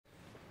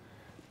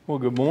Well,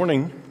 good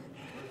morning.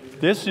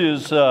 This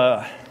is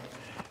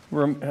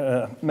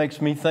makes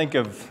me think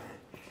of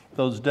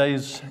those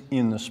days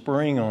in the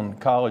spring on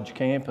college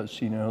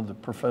campus. You know, the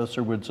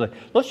professor would say,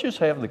 let's just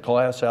have the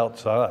class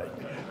outside.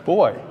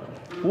 Boy,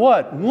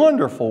 what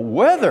wonderful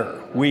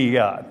weather we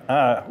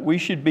got. We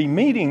should be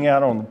meeting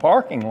out on the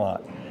parking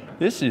lot.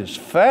 This is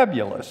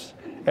fabulous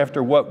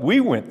after what we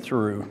went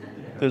through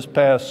this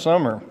past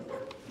summer.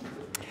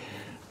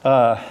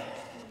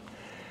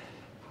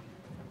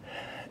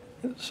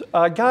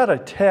 I got a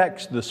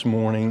text this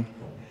morning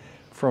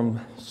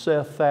from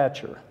Seth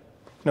Thatcher.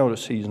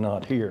 Notice he's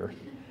not here.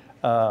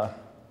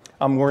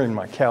 I'm wearing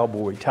my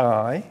cowboy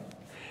tie,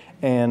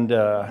 and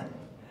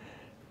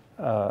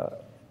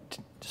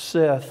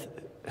Seth,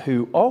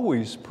 who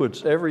always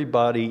puts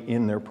everybody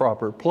in their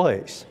proper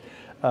place,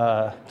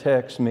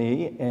 texted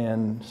me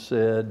and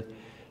said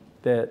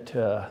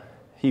that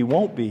he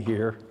won't be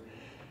here.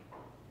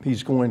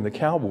 He's going to the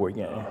Cowboy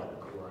game.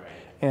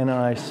 And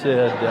I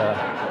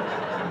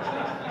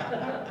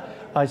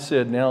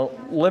said, now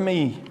let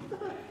me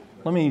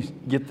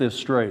get this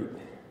straight.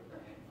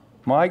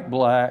 Mike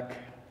Black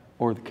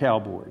or the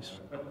Cowboys?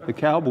 The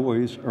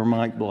Cowboys or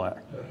Mike Black?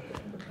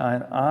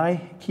 And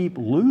I keep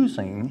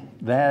losing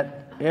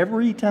that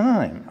every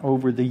time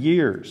over the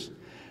years.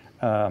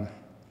 But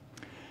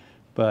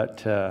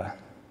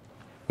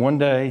one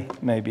day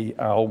maybe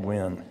I'll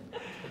win.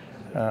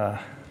 But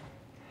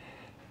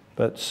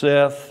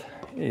Seth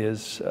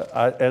is,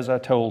 as I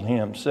told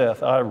him,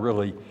 Seth,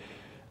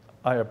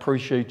 I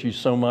appreciate you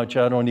so much.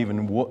 I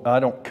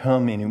don't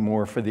come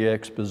anymore for the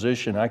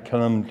exposition. I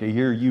come to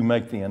hear you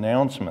make the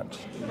announcements.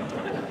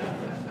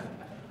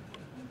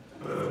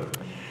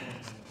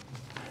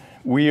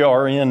 We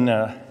are in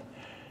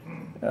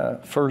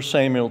 1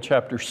 Samuel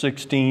chapter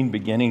 16,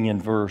 beginning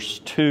in verse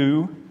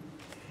 2.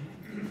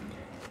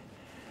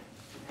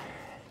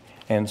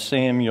 And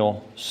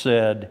Samuel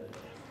said,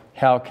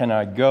 "How can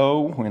I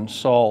go? When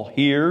Saul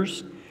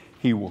hears,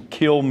 he will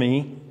kill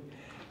me."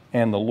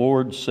 And the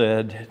Lord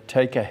said,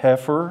 "Take a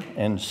heifer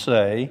and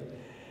say,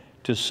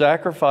 'To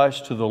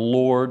sacrifice to the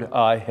Lord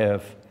I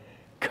have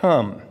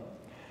come.'"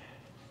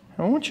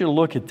 I want you to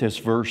look at this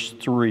verse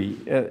 3.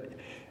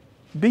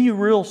 Be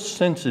real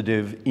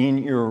sensitive in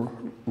your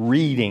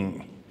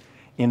reading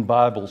in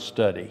Bible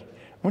study.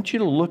 I want you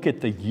to look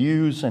at the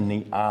yous and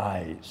the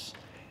I's.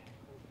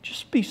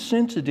 Just be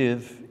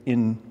sensitive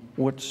in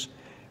what's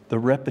the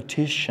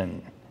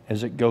repetition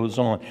as it goes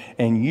on.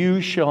 "And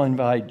you shall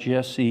invite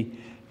Jesse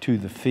to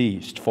the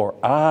feast, for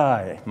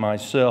I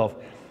myself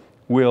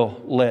will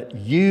let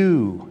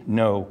you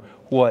know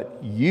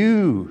what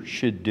you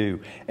should do,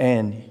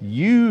 and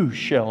you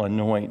shall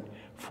anoint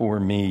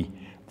for me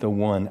the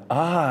one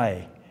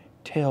I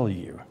tell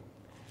you."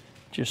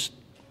 Just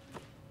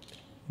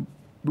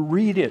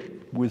read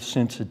it with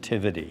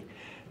sensitivity,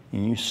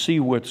 and you see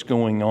what's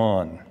going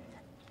on.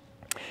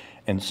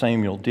 And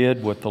Samuel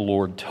did what the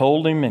Lord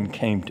told him and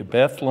came to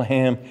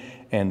Bethlehem,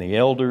 and the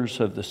elders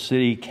of the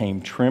city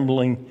came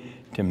trembling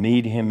to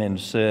meet him and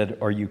said,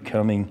 "Are you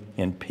coming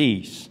in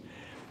peace?"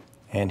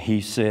 And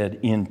he said,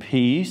 "In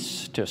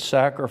peace, to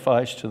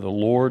sacrifice to the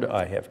Lord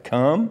I have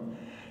come.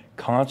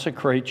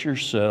 Consecrate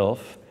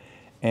yourself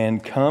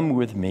and come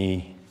with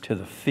me to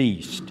the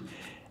feast."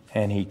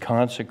 And he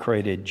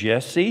consecrated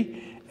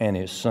Jesse and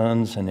his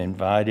sons and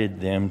invited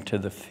them to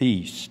the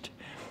feast.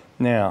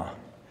 Now,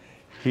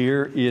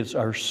 here is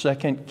our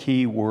second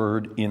key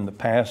word in the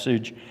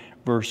passage,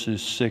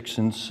 verses 6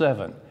 and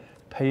 7.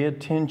 Pay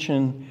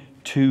attention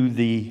to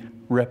the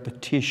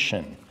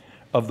repetition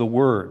of the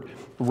word.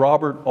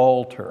 Robert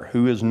Alter,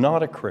 who is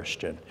not a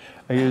Christian,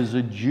 is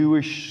a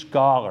Jewish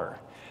scholar.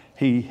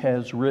 He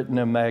has written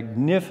a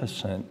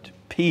magnificent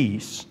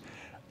piece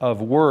of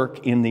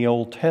work in the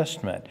Old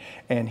Testament.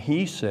 And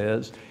he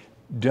says,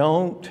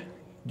 don't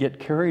get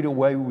carried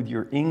away with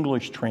your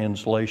English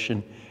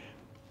translation.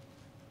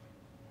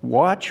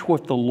 Watch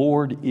what the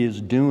Lord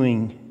is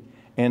doing,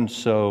 and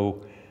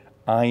so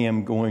I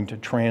am going to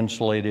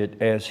translate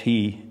it as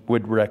he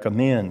would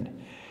recommend.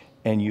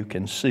 And you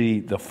can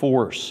see the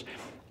force.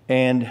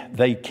 "And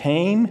they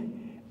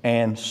came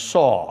and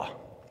saw."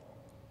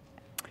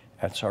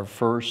 That's our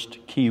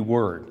first key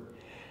word.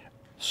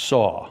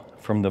 Saw,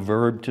 from the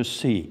verb to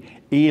see.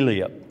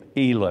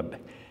 Elib,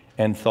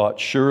 and thought,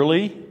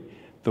 "Surely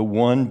the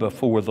one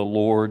before the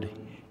Lord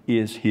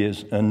is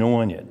his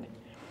anointed."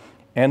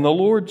 And the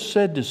Lord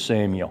said to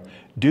Samuel,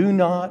 "Do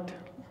not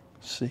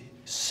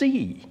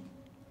see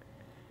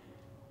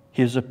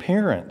his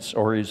appearance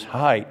or his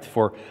height,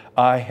 for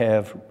I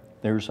have,"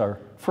 there's our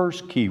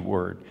first key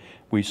word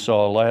we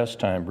saw last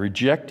time,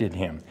 "rejected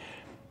him.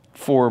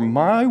 For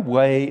my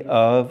way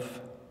of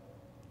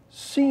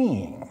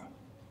seeing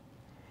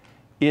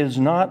is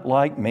not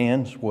like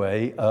man's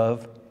way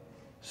of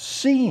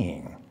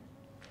seeing."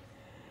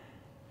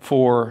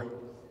 For,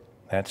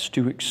 that's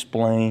to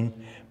explain,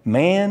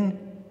 man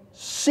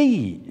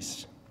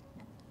sees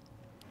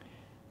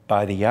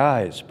by the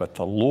eyes, but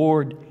the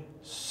Lord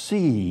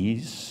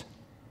sees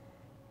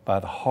by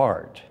the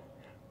heart.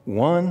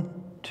 1,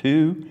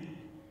 2,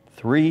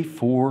 3,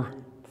 4,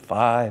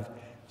 5,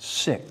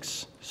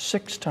 6.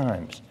 6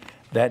 times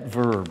that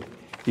verb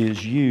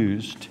is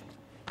used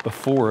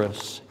before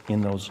us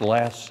in those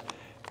last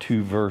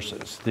 2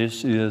 verses.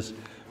 This is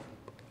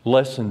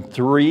lesson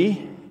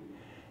 3,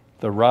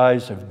 the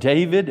rise of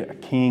David, a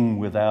king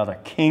without a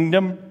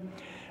kingdom.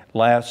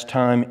 Last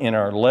time in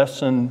our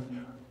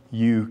lesson,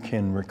 you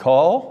can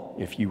recall,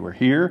 if you were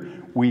here,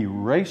 we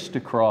raced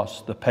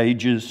across the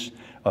pages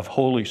of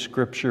Holy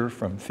Scripture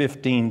from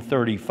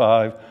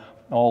 1535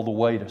 all the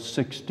way to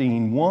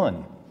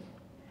 16:1.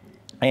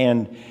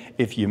 And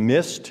if you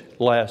missed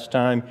last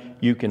time,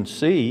 you can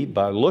see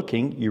by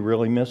looking, you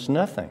really missed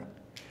nothing.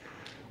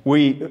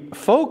 We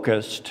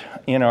focused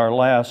in our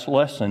last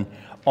lesson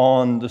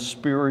on the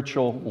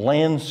spiritual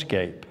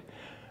landscape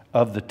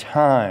of the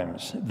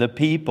times. The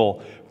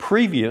people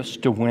previous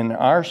to when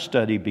our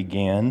study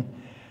began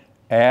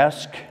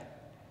asked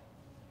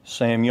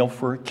Samuel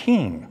for a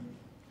king.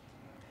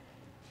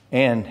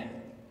 And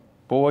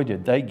boy,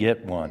 did they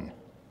get one.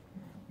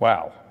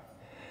 Wow.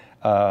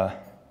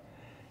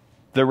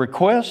 The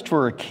request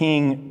for a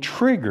king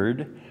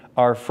triggered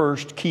our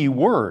first key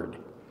word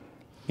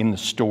in the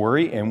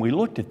story, and we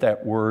looked at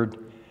that word,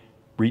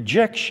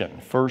 rejection.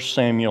 1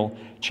 Samuel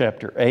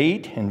chapter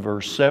 8 and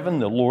verse 7,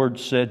 the Lord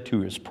said to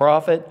his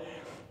prophet,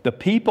 "The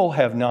people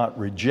have not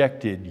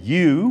rejected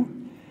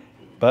you,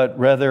 but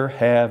rather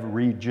have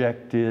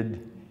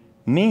rejected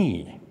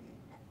me."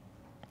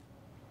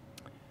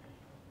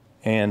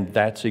 And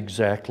that's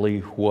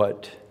exactly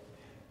what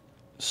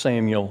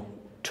Samuel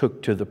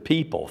took to the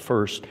people.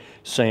 1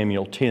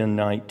 Samuel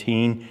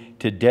 10:19,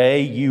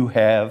 "Today you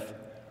have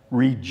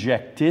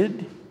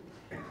rejected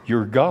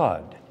your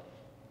God."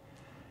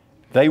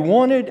 They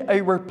wanted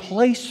a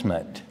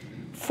replacement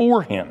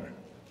for him,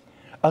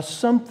 a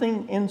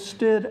something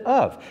instead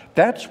of.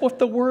 That's what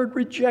the word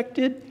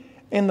rejected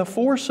and the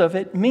force of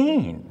it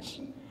means.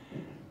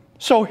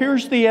 So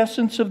here's the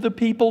essence of the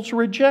people's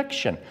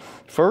rejection.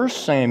 1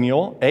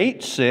 Samuel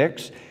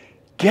 8:6,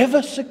 "Give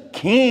us a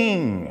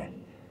king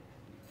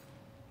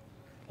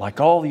like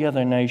all the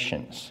other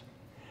nations."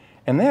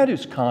 And that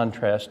is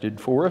contrasted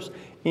for us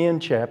in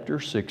chapter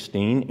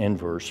 16 and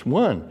verse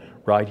 1,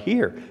 right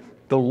here.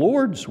 The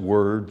Lord's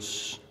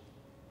words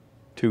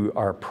to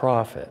our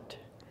prophet,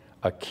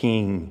 "A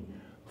king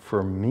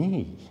for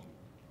me,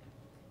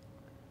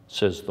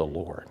 says the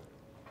Lord."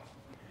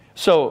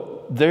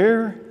 So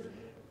there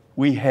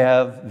we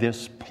have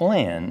this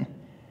plan,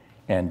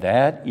 and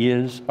that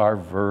is our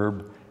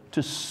verb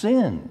to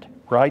send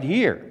right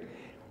here,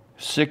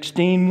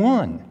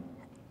 16:1.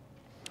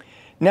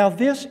 Now,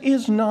 this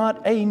is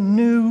not a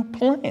new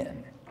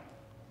plan.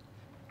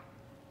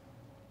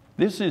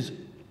 This is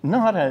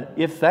not a,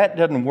 if that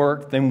doesn't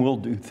work, then we'll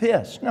do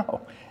this.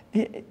 No,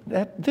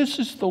 this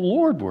is the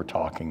Lord we're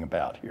talking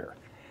about here.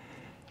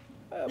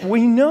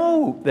 We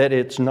know that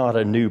it's not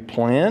a new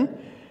plan.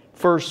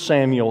 1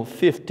 Samuel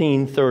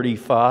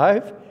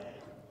 15:35,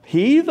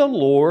 He, the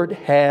Lord,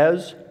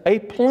 has a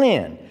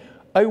plan,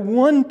 a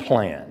one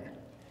plan,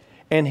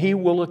 and He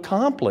will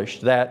accomplish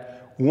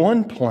that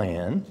one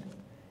plan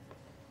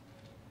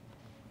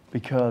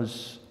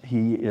because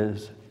He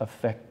is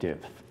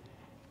effective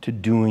to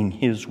doing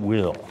His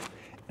will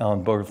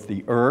on both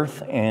the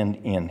earth and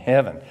in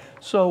heaven.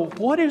 So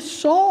what is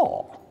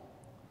Saul?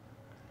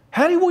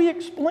 How do we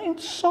explain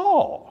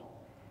Saul?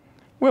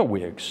 Well,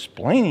 we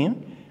explain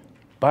him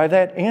by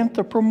that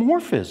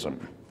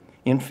anthropomorphism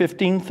in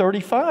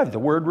 1535, the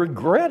word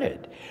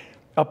regretted,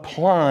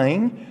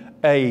 applying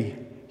a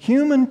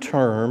human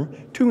term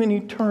to an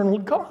eternal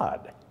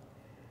God.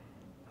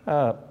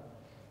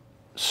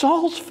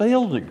 Saul's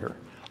failure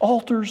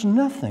alters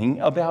nothing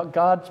about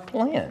God's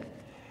plan.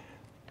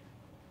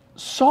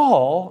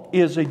 Saul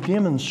is a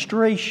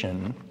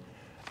demonstration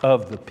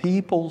of the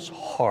people's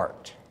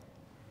heart.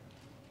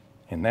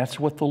 And that's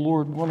what the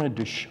Lord wanted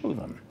to show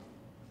them.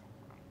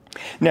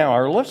 Now,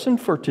 our lesson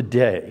for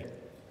today,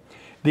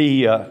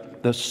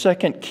 the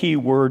second key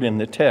word in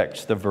the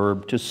text, the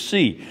verb to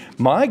see.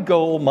 My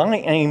goal, my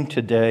aim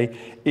today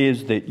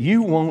is that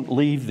you won't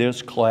leave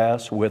this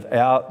class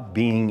without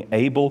being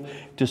able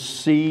to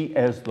see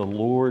as the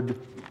Lord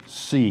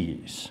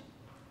sees.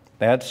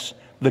 That's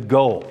the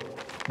goal.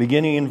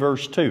 Beginning in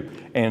verse 2.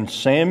 And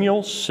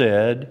Samuel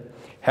said,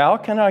 "How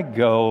can I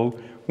go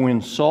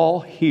when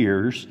Saul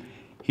hears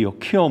he'll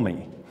kill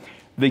me?"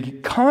 The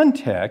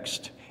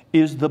context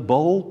is the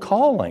bold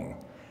calling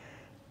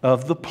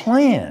of the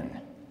plan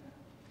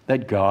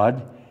that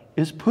God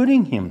is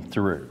putting him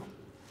through.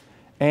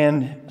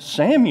 And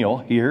Samuel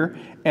here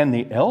and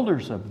the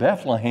elders of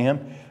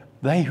Bethlehem,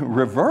 they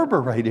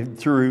reverberated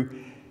through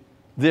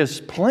this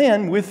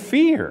plan with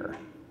fear.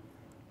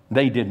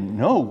 They didn't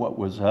know what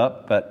was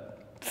up, but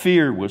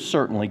fear was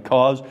certainly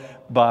caused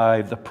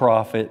by the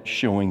prophet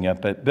showing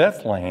up at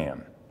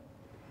Bethlehem.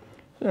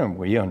 And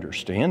we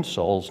understand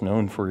Saul's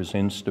known for his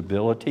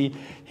instability,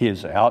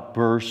 his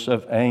outbursts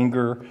of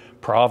anger.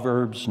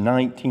 Proverbs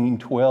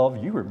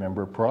 19:12. You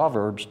remember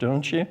Proverbs,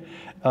 don't you?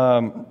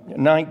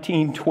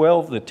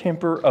 19:12, the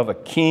temper of a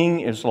king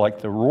is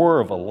like the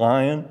roar of a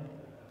lion.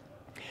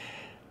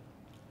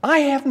 I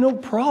have no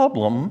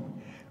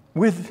problem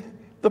with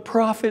the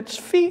prophet's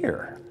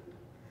fear.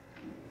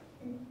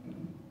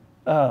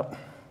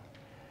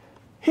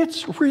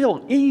 It's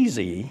real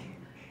easy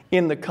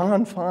in the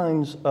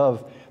confines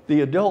of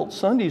the adult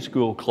Sunday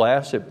school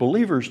class at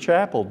Believers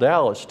Chapel,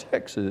 Dallas,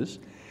 Texas,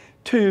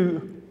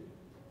 to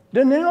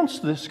denounce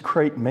this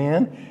great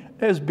man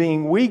as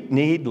being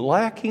weak-kneed,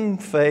 lacking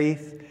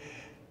faith.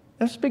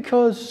 That's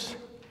because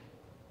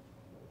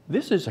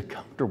this is a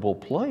comfortable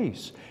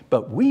place,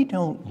 but we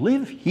don't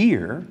live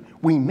here.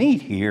 We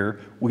meet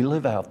here, we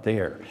live out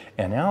there.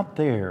 And out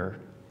there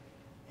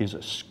is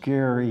a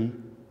scary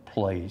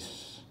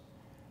place.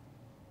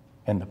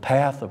 And the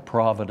path of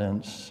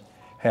providence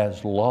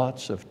has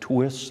lots of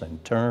twists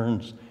and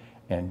turns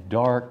and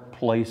dark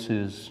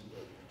places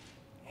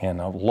and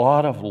a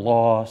lot of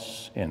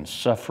loss and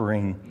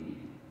suffering.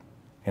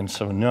 And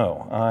so,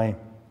 no,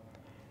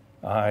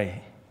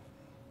 I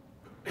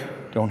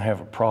don't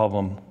have a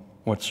problem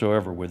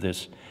whatsoever with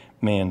this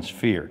man's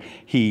fear.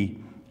 He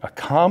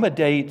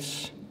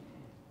accommodates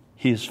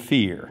his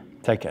fear.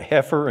 Take a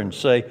heifer and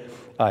say,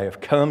 I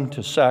have come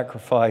to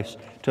sacrifice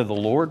to the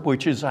Lord,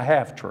 which is a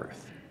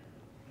half-truth.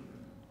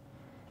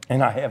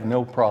 And I have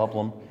no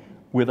problem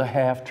with a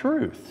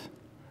half-truth.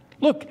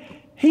 Look,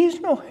 he's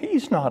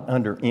not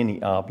under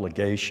any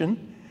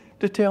obligation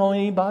to tell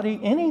anybody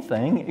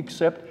anything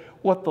except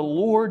what the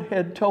Lord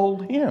had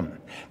told him.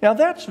 Now,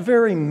 that's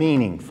very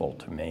meaningful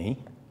to me.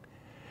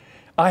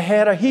 I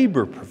had a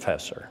Hebrew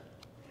professor,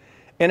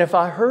 and if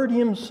I heard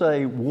him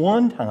say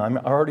one time,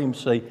 I heard him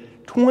say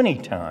 20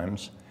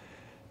 times,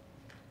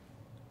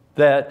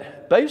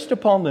 that based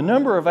upon the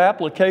number of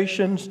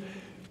applications,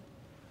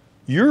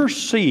 your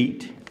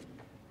seat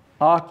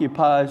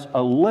occupies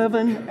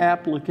 11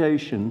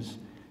 applications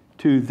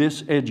to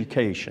this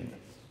education.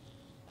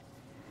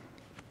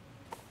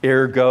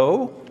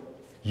 Ergo,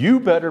 you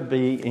better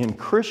be in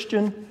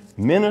Christian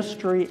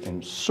ministry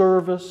and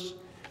service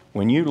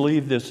when you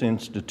leave this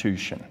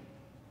institution.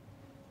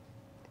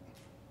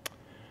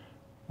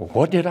 Well,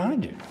 what did I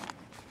do?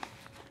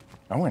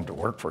 I went to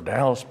work for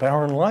Dallas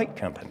Power and Light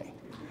Company.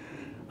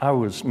 I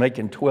was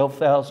making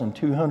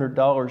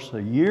 $12,200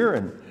 a year,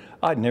 and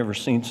I'd never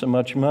seen so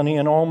much money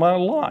in all my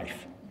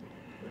life.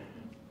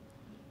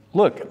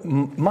 Look,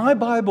 my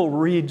Bible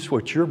reads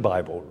what your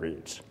Bible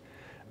reads.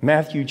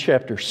 Matthew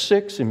chapter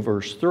 6 and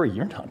verse 3,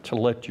 you're not to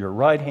let your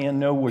right hand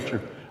know what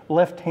your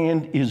left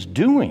hand is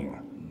doing.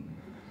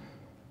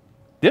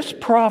 This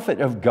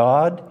prophet of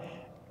God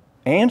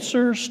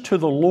answers to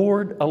the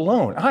Lord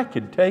alone. I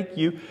could take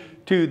you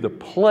to the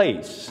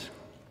place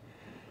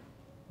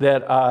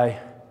that I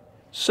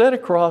sat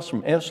across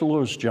from S.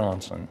 Lewis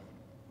Johnson,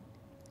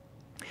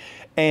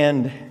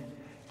 and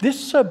this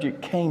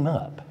subject came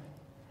up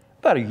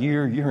about a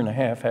year and a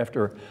half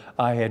after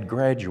I had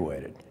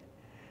graduated.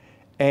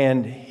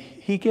 And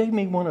he gave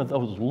me one of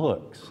those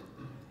looks.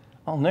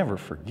 I'll never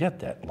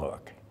forget that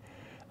look.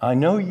 I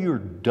know you're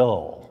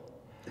dull,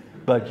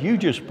 but you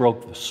just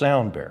broke the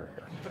sound barrier.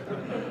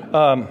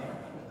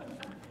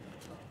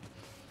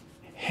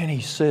 And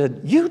he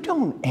said, you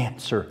don't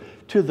answer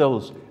to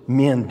those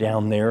men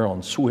down there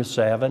on Swiss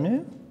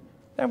Avenue.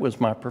 That was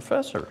my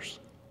professors.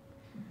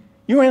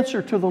 You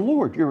answer to the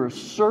Lord. You're a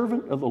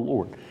servant of the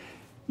Lord.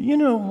 You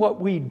know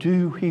what we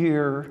do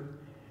here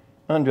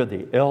under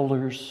the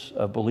elders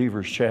of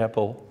Believers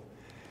Chapel?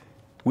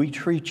 We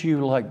treat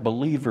you like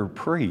believer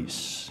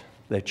priests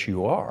that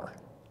you are.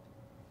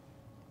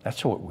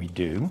 That's what we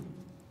do.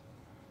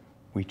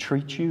 We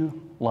treat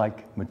you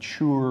like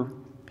mature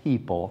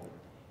people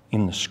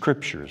in the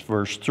Scriptures.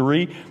 Verse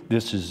 3,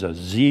 this is a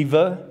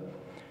ziva,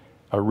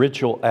 a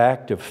ritual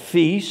act of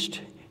feast.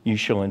 You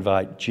shall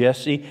invite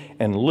Jesse,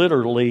 and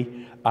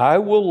literally, I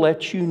will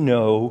let you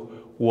know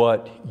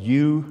what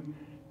you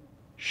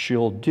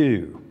shall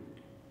do.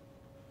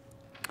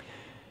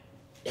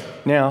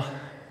 Now,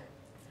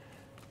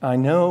 I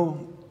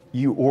know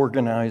you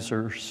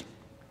organizers,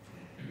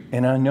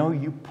 and I know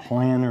you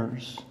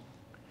planners,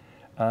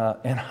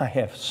 and I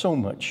have so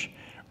much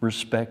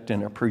respect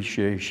and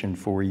appreciation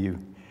for you.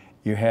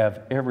 You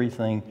have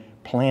everything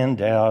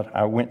planned out.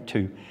 I went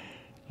to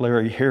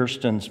Larry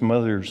Hairston's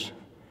mother's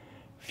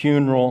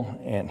funeral,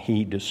 and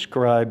he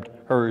described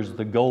her as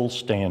the gold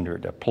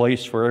standard, a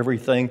place for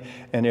everything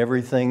and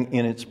everything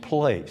in its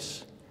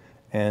place.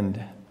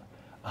 And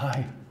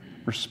I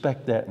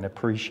respect that and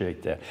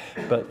appreciate that.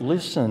 But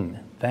listen,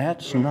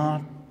 that's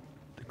not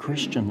the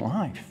Christian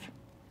life.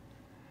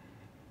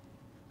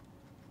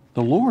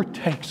 The Lord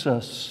takes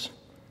us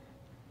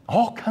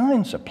all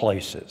kinds of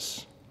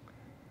places,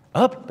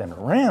 up and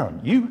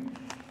around. You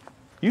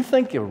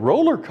think a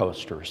roller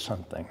coaster or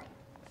something.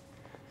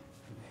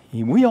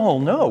 We all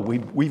know,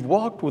 we've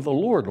walked with the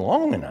Lord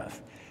long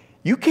enough.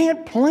 You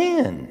can't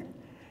plan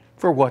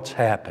for what's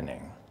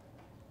happening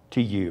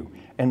to you.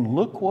 And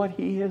look what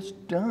He has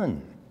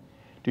done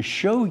to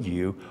show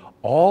you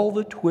all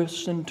the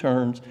twists and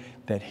turns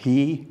that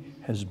He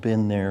has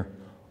been there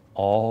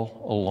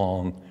all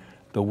along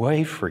the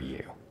way for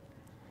you.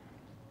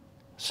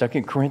 2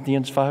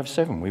 Corinthians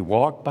 5:7, we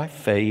walk by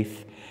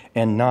faith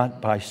and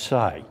not by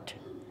sight.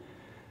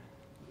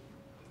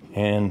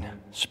 And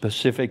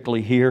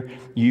specifically here,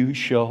 you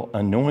shall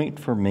anoint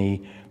for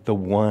me the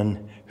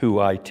one who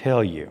I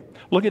tell you.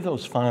 Look at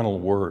those final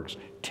words,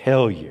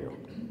 tell you.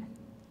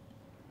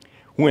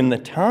 When the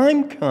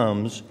time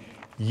comes,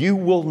 you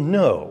will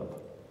know.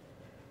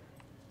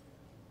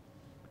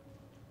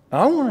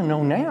 I want to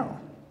know now.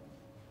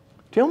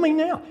 Tell me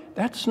now.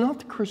 That's not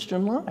the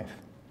Christian life.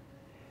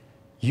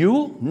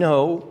 You'll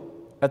know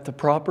at the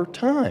proper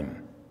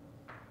time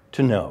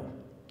to know.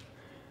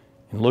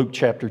 In Luke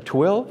chapter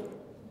 12,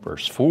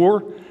 verse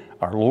 4,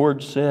 our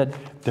Lord said,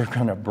 they're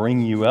going to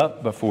bring you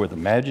up before the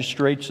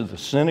magistrates of the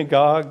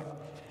synagogue,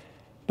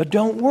 but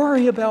don't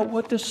worry about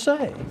what to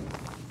say.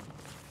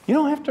 You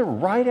don't have to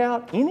write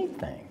out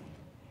anything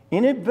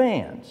in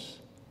advance,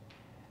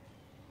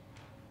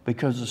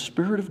 because the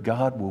Spirit of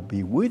God will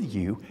be with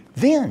you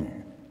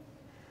then.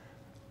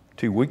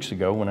 2 weeks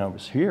ago when I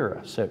was here,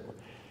 I sat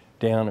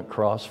down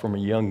across from a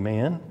young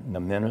man in the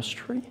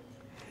ministry,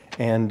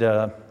 and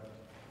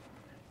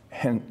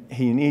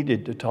he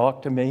needed to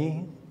talk to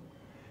me.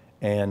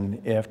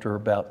 And after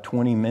about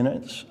 20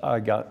 minutes, I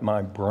got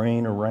my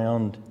brain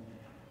around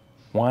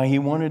why he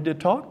wanted to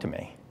talk to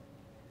me.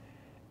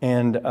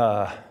 And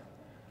I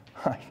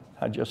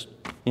just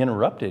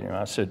interrupted him.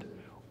 I said,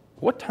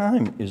 what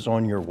time is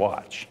on your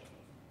watch?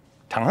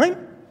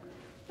 Time?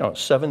 No,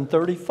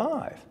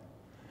 7:35.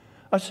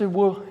 I said,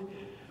 well,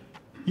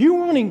 you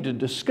wanting to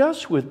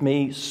discuss with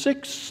me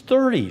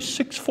 6:30,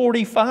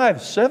 6:45,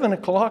 7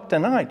 o'clock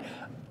tonight.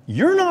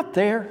 You're not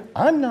there.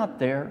 I'm not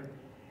there.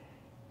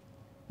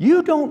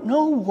 You don't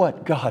know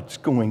what God's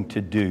going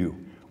to do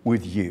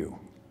with you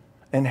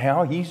and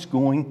how He's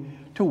going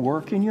to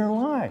work in your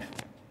life.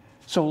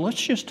 So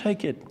let's just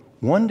take it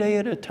one day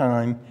at a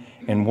time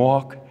and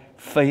walk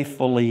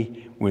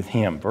faithfully with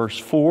Him. Verse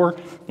 4,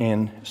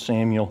 and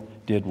Samuel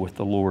did what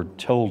the Lord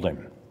told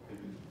him.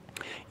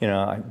 You know,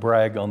 I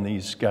brag on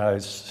these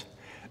guys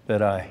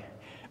that I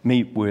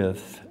meet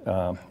with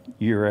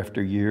year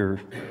after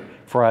year,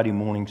 Friday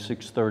morning,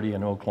 6:30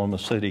 in Oklahoma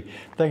City.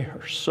 They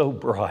are so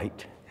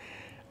bright.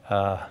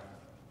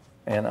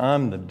 And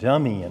I'm the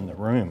dummy in the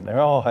room. They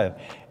all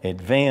have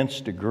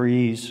advanced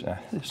degrees.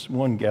 This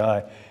one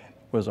guy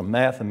was a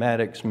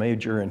mathematics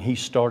major, and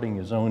he's starting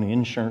his own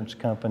insurance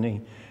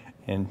company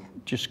and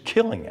just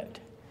killing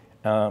it.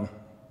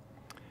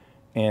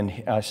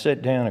 And I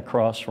sat down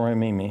across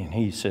from him, and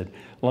he said,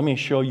 let me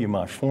show you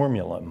my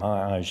formula.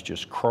 My eyes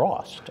just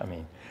crossed. I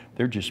mean,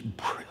 they're just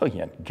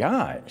brilliant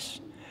guys.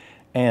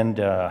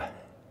 And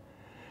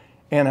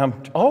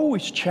I'm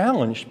always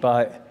challenged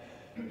by,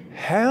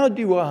 how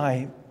do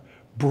I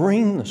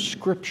bring the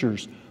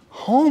Scriptures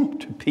home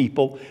to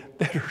people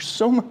that are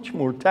so much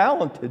more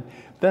talented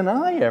than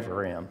I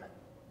ever am?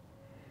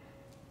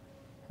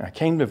 I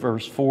came to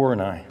verse 4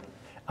 and I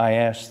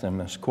asked them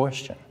this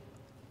question.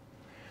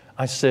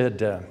 I said,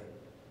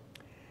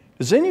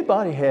 does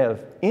anybody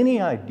have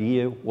any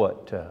idea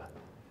what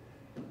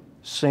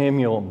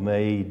Samuel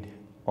made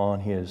on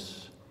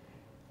his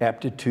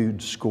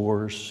aptitude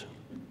scores,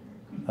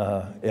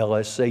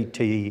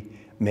 LSAT,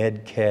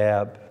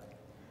 MedCab?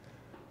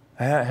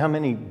 How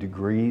many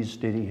degrees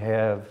did he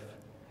have?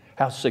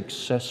 How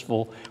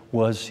successful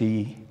was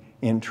he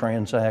in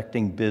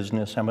transacting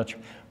business? How much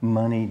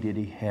money did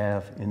he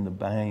have in the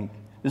bank?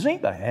 Does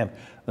anybody have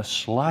the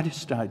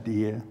slightest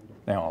idea?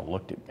 They all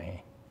looked at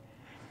me.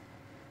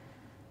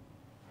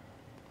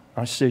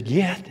 I said,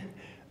 yet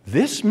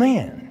this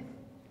man,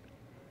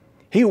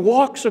 he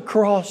walks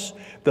across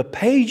the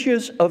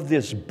pages of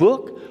this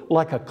book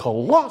like a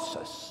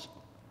colossus,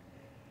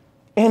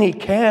 and he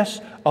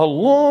casts a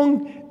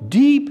long,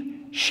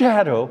 deep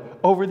shadow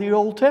over the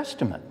Old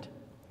Testament.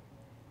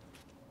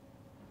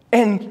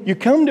 And you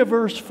come to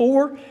verse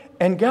 4,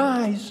 and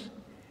guys,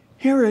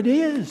 here it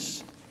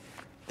is.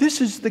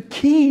 This is the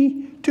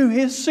key to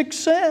his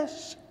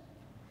success.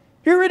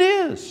 Here it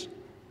is.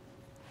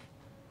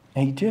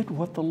 And he did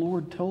what the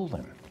Lord told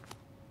him.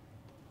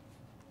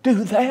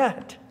 Do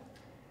that,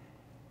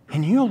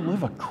 and you'll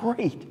live a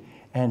great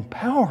and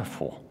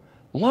powerful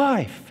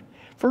life.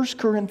 1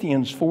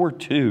 Corinthians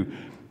 4:2,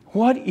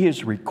 what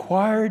is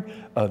required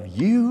of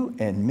you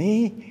and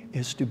me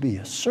is to be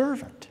a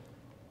servant.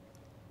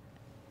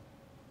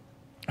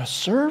 A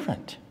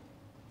servant.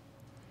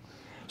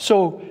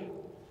 So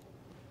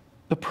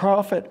the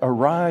prophet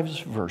arrives,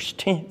 verse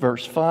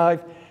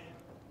 5,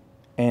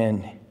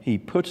 and he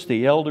puts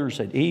the elders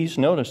at ease.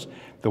 Notice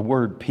the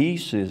word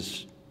peace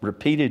is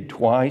repeated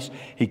twice.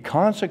 He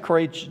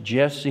consecrates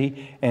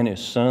Jesse and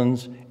his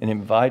sons and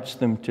invites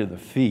them to the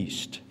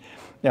feast.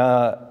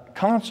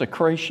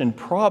 Consecration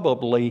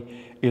probably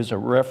is a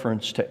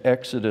reference to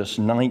Exodus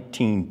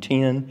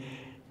 19:10,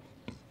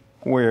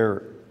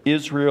 where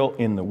Israel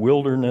in the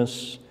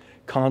wilderness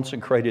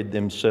consecrated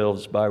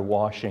themselves by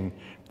washing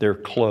their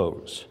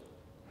clothes.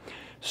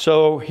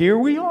 So here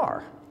we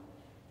are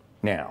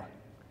now,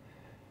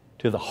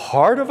 to the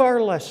heart of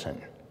our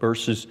lesson,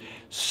 verses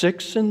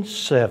 6 and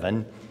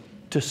 7,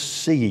 to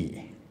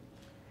see.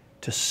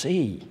 To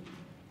see.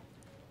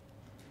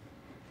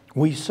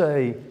 We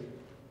say,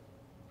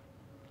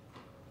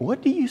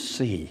 what do you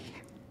see?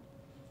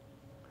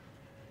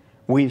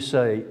 we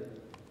say,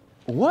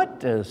 what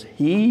does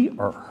he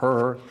or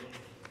her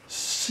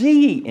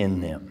see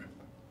in them?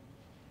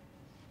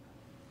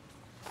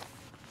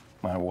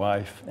 My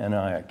wife and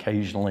I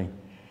occasionally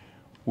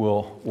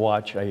will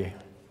watch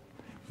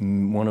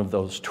one of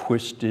those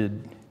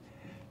twisted,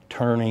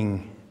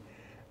 turning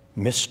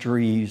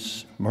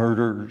mysteries,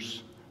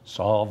 murders,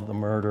 solve the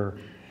murder.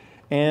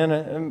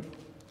 And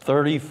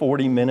 30,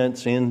 40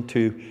 minutes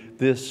into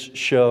this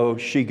show,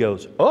 she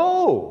goes,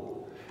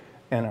 "Oh!"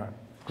 And I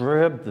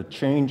grab the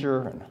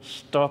changer and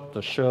stop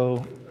the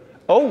show.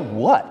 "Oh,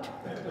 what?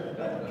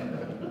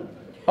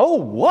 Oh,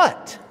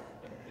 what?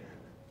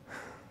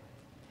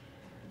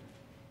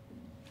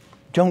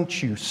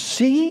 Don't you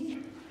see?"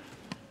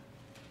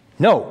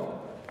 No,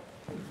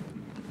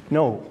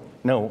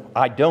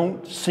 I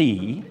don't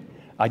see.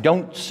 I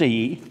don't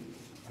see.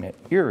 And it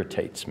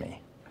irritates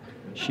me.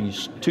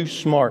 She's too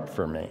smart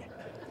for me.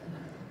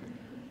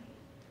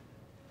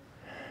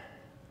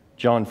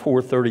 John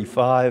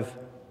 4:35,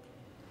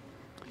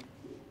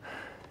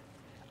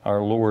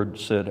 our Lord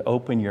said,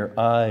 "Open your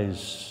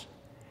eyes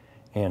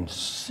and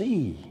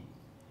see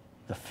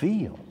the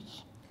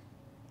fields.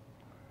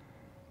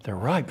 They're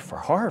ripe for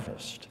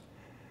harvest."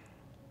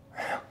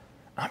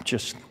 I'm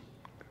just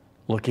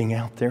looking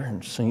out there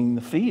and seeing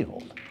the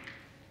field.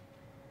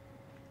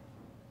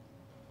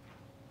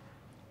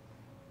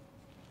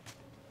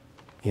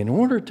 In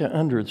order to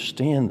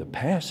understand the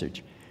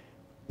passage,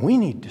 we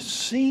need to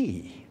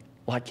see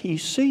like he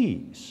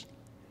sees.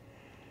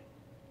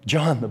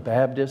 John the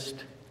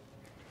Baptist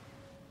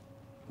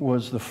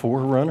was the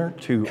forerunner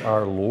to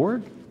our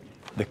Lord,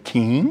 the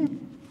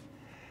King,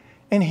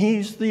 and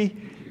he's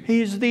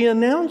the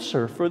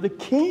announcer for the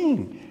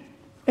King.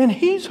 And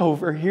he's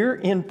over here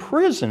in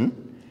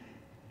prison,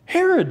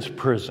 Herod's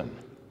prison.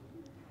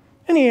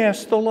 And he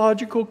asked the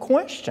logical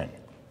question: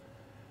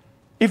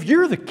 if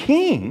you're the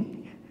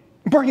king,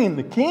 bringing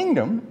the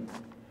kingdom,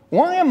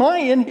 why am I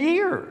in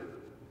here?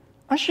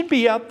 I should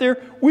be out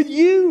there with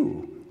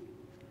you.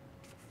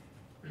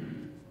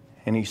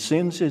 And he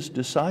sends his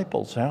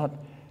disciples out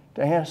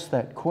to ask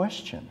that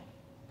question.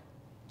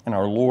 And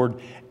our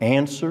Lord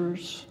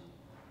answers,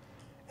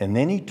 and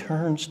then he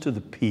turns to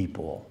the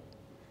people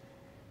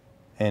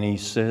and he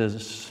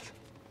says,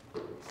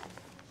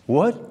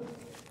 "What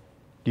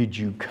did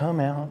you come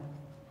out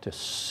to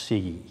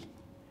see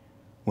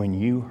when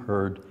you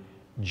heard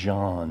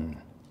John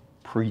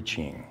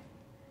preaching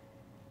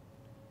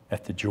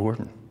at the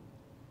Jordan?"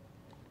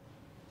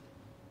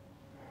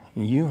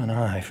 You and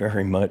I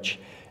very much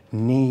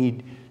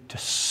need to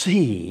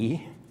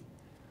see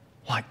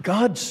like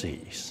God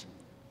sees.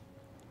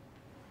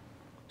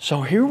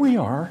 So here we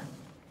are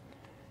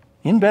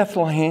in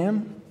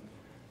Bethlehem.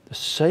 The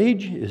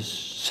stage is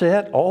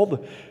set. All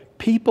the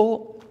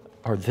people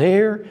are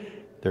there.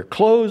 Their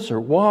clothes are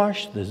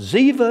washed. The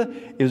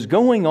Ziva is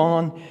going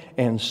on.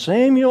 And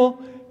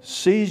Samuel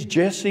sees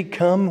Jesse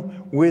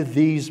come with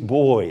these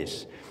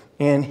boys.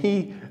 And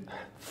he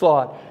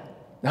thought,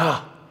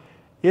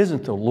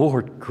 isn't the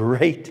Lord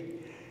great?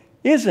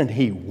 Isn't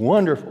he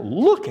wonderful?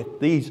 Look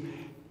at these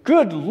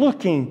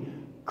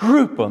good-looking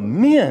group of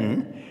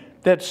men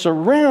that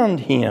surround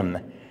him.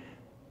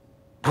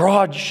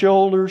 Broad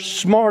shoulders,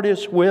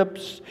 smartest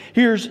whips.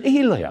 Here's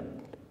Eliab.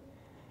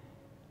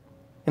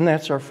 And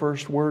that's our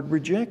first word,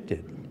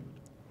 rejected.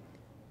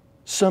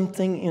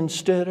 Something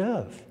instead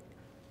of.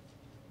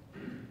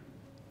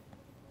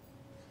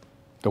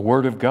 The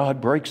Word of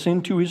God breaks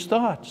into his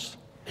thoughts.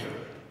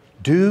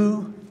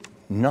 Do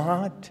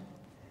not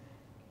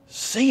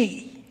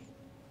see.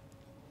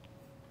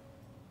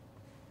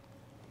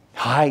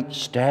 Height,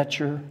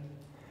 stature.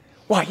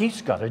 Why,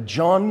 he's got a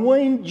John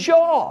Wayne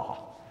jaw.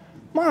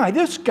 My,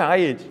 this guy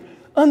is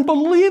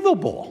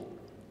unbelievable.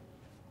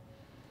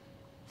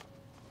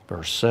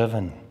 Verse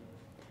 7.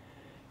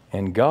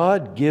 And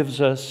God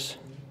gives us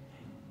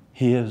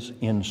his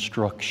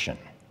instruction.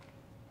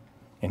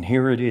 And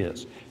here it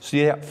is.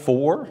 See that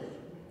 4?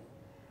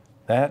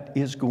 That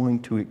is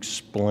going to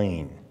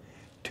explain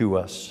to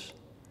us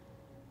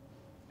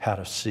how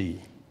to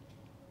see.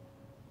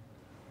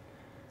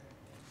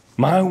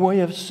 My way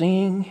of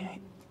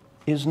seeing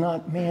is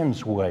not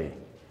man's way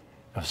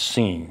of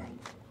seeing.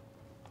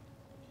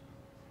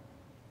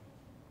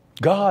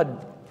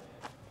 God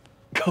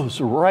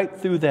goes right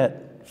through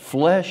that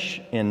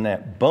flesh and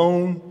that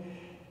bone,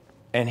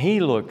 and he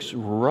looks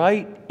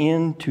right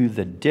into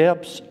the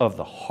depths of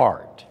the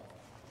heart.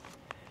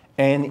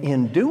 And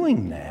in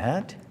doing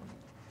that,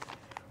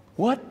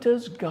 what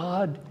does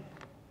God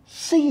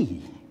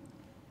see?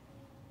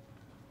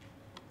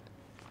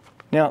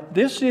 Now,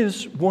 this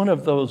is one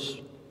of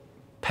those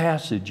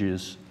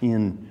passages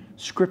in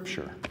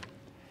Scripture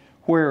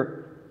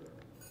where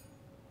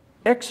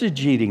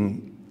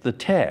exegeting the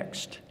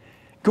text,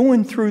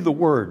 going through the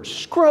words,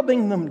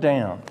 scrubbing them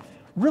down,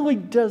 really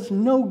does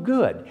no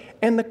good.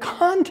 And the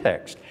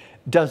context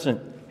doesn't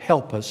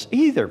help us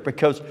either,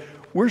 because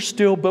we're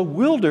still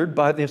bewildered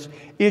by this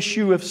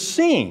issue of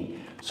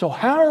seeing. So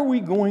how are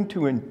we going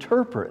to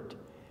interpret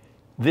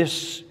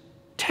this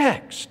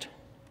text?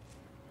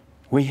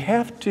 We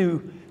have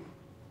to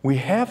We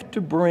have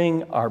to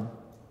bring our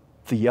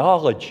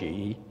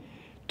theology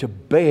to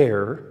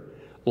bear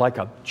like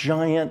a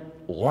giant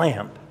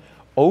lamp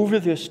over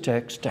this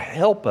text to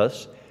help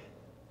us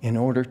in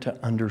order to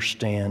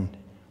understand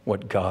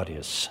what God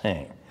is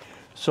saying.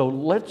 So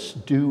let's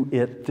do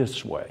it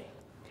this way.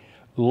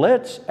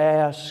 Let's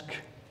ask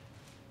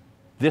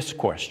this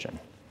question.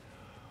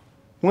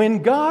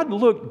 When God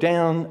looked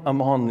down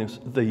among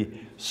the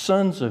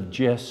sons of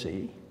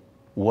Jesse,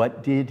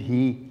 what did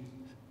he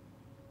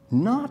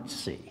not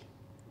see?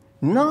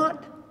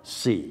 Not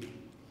see.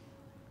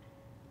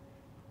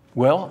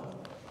 Well,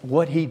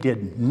 what he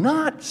did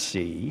not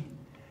see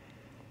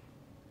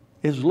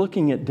is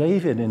looking at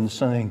David and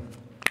saying,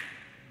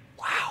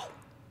 wow,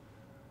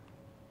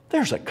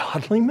 there's a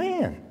godly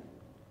man.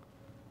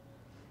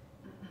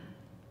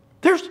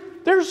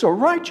 There's a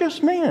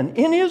righteous man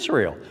in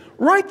Israel,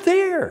 right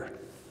there.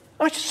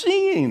 I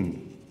see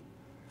him.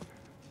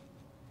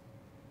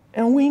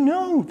 And we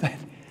know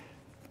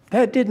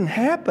that didn't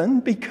happen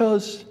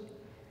because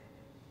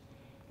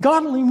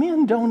godly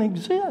men don't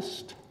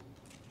exist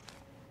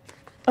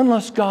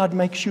unless God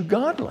makes you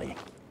godly.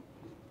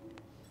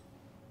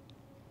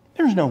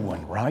 There's no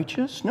one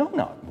righteous. No,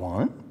 not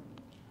one.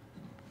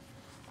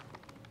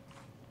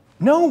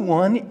 No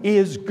one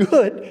is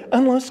good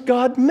unless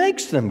God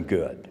makes them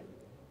good.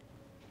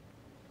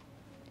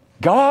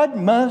 God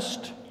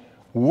must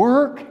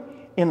work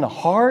in the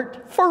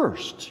heart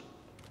first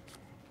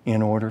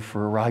in order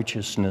for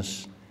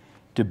righteousness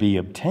to be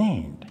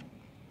obtained.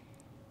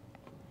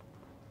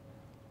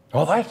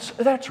 Oh,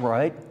 that's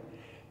right.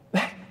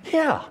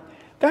 Yeah,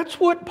 that's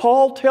what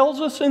Paul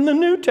tells us in the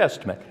New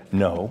Testament.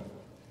 No,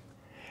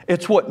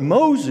 it's what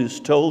Moses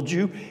told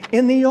you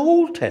in the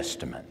Old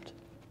Testament.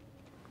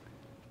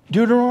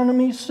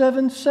 Deuteronomy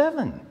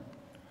 7:7.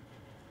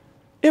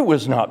 It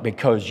was not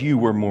because you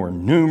were more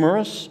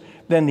numerous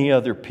than the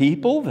other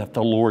people that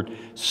the Lord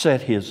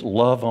set his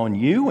love on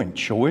you and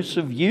choice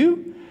of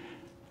you,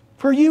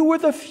 for you were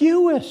the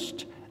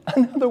fewest.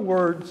 In other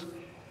words,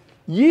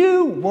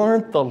 you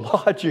weren't the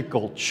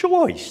logical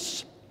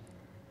choice.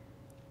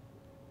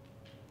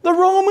 The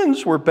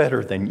Romans were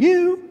better than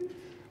you.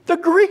 The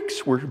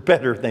Greeks were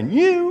better than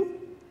you.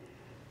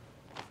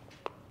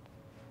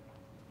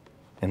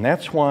 And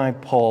that's why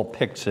Paul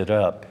picks it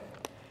up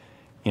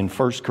in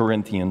 1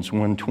 Corinthians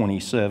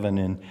 1:27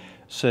 and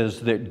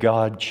says that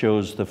God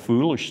chose the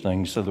foolish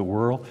things of the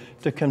world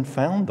to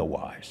confound the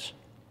wise.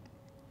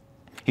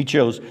 He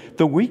chose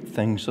the weak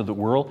things of the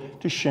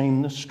world to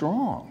shame the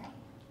strong.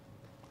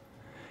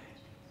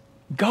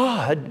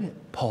 God,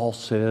 Paul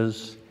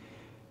says,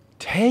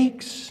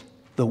 takes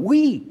the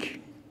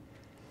weak.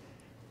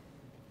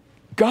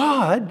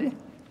 God,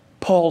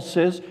 Paul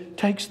says,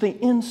 takes the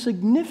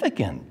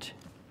insignificant.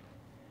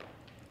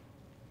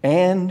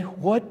 And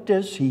what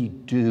does he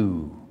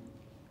do?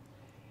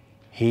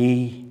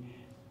 He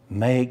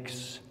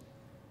makes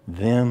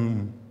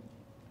them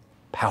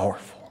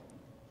powerful.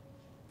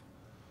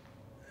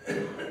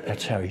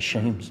 That's how he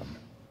shames them.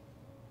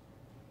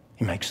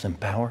 He makes them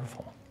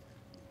powerful.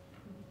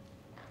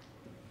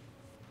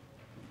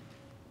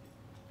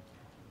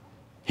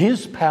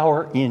 His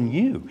power in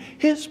you,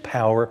 his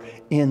power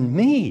in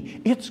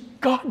me. It's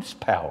God's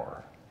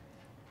power.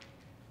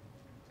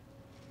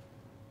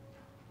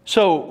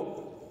 So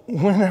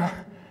when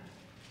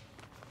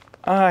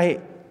I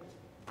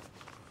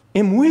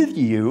am with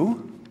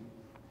you,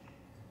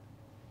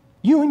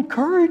 you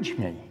encourage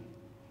me.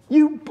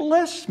 You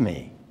bless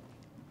me.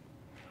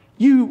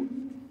 You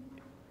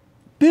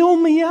build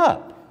me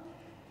up.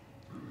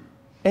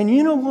 And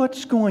you know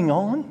what's going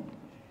on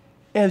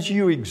as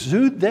you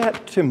exude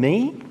that to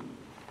me?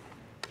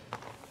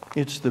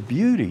 It's the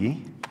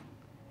beauty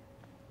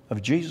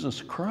of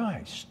Jesus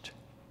Christ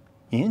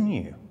in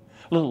you.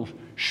 Little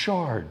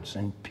shards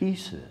and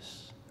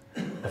pieces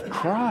of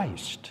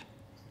Christ.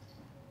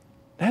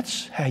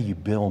 That's how you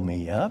build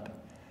me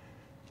up.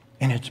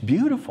 And it's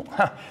beautiful.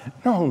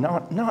 No,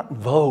 not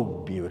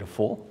Vogue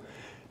beautiful.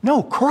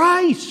 No,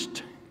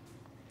 Christ.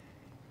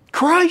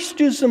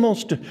 Christ is the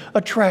most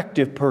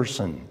attractive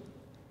person.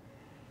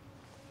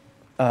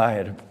 I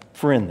had a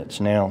friend that's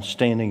now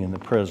standing in the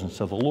presence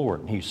of the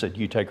Lord. And he said,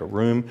 you take a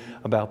room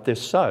about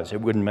this size.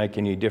 It wouldn't make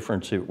any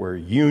difference if it were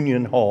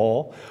Union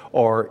Hall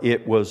or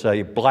it was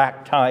a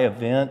black tie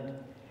event.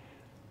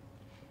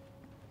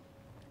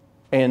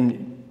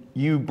 And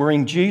you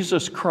bring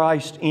Jesus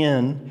Christ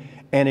in,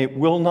 and it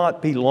will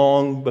not be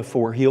long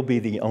before he'll be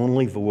the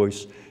only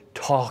voice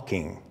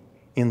talking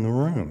in the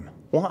room.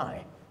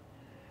 Why?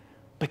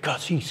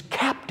 Because he's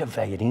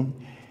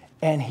captivating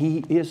and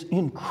he is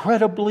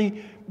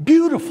incredibly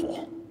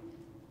beautiful.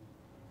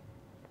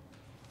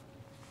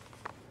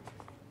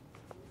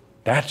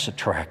 That's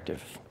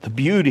attractive. The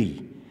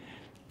beauty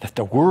that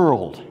the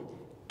world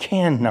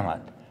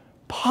cannot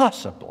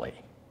possibly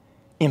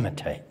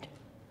imitate.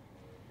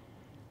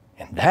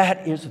 And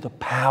that is the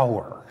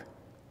power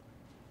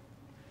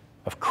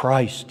of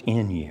Christ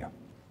in you.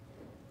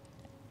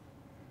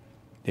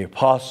 The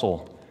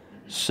apostle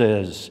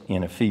says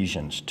in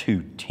Ephesians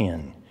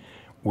 2:10,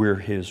 we're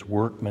his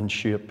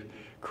workmanship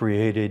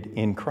created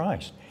in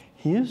Christ.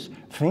 His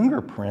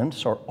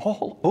fingerprints are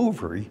all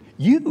over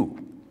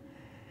you.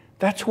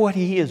 That's what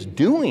He is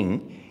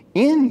doing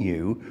in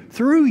you,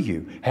 through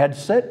you. Had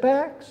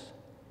setbacks?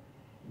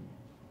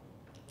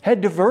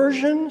 Had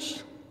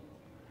diversions?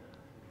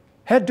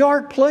 Had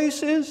dark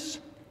places?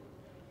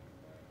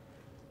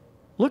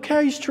 Look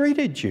how He's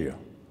treated you.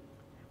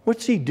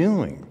 What's He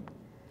doing?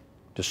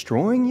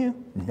 Destroying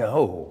you?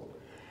 No.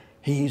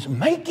 He's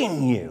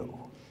making you.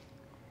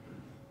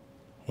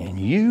 And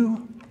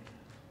you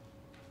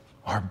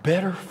are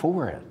better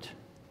for it.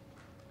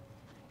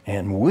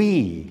 And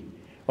we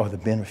are the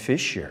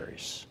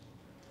beneficiaries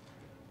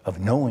of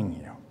knowing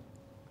you.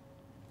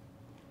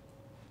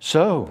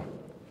 So,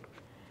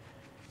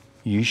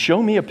 you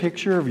show me a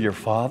picture of your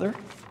father.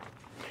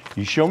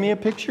 You show me a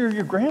picture of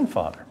your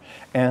grandfather.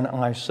 And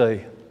I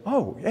say,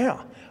 oh,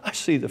 yeah, I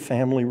see the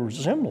family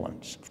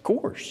resemblance, of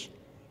course.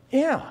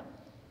 Yeah.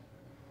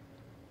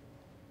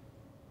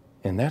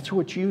 And that's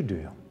what you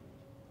do.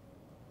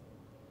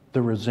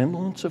 The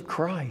resemblance of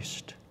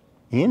Christ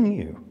in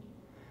you.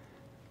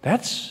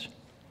 That's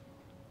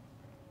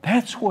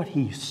what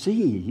He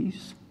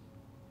sees.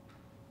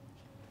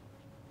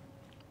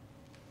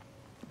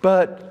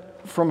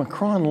 But from a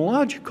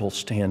chronological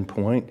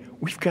standpoint,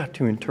 we've got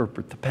to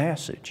interpret the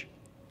passage.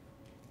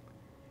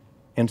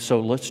 And so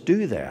let's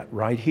do that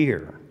right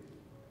here.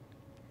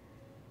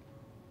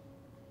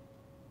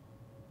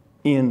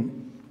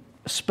 In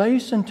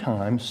space and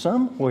time,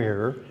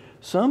 somewhere,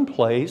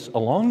 someplace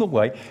along the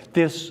way,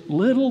 this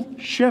little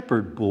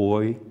shepherd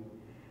boy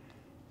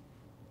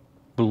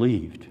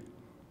believed.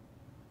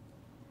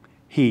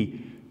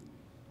 He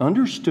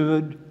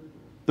understood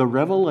the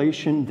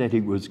revelation that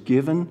he was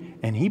given,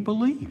 and he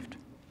believed.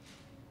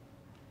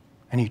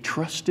 And he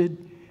trusted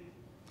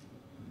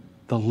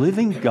the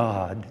living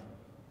God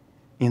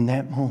in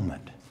that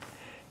moment.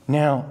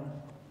 Now,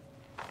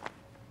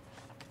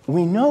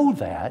 we know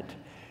that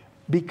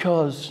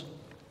because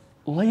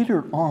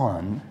later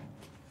on,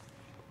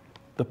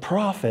 the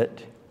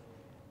prophet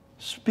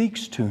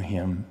speaks to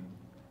him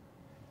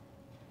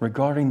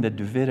regarding the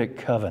Davidic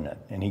covenant,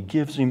 and he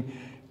gives him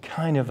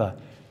kind of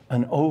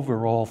an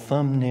overall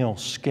thumbnail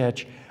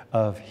sketch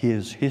of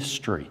his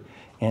history.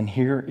 And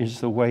here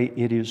is the way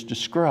it is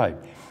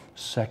described.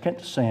 2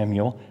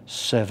 Samuel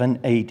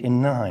 7, 8,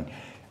 and 9.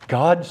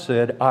 God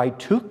said, I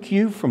took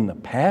you from the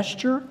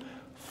pasture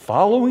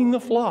following the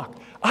flock.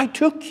 I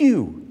took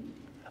you.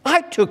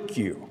 I took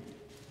you.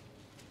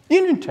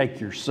 You didn't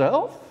take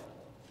yourself.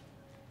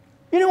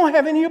 You don't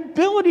have any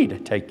ability to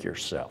take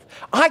yourself.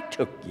 I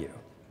took you.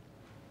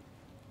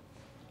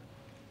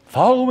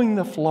 Following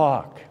the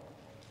flock.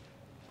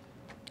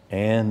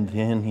 And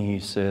then he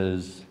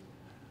says,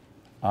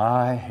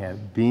 I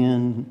have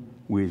been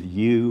with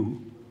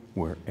you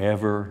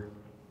wherever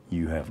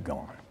you have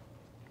gone.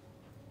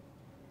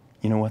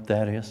 You know what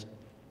that is?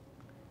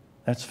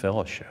 That's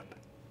fellowship.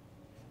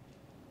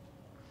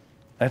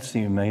 That's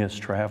the Emmaus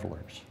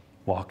travelers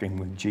walking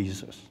with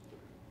Jesus.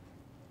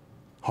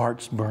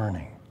 Hearts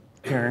burning,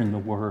 hearing the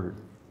word.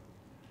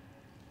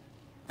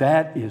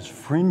 That is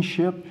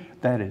friendship.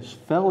 That is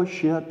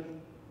fellowship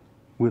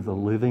with the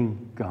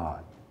living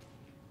God.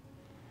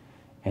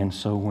 And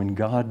so when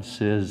God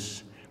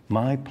says,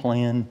 my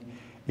plan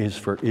is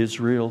for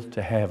Israel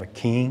to have a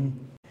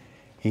king,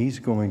 He's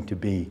going to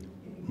be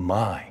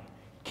my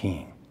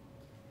king.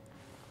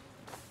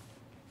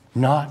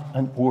 Not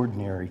an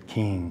ordinary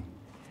king,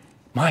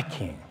 my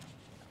king.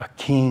 A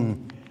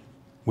king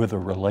with a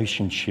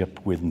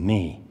relationship with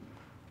me.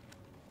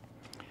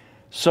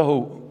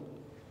 So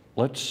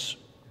let's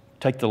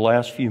take the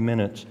last few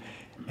minutes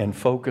and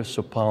focus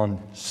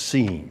upon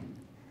seeing.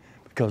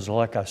 Because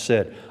like I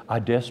said, I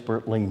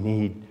desperately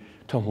need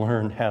to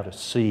learn how to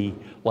see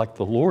like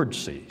the Lord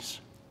sees.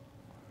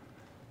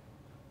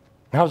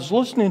 I was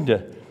listening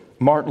to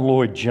Martin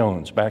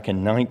Lloyd-Jones back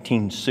in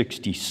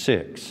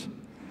 1966,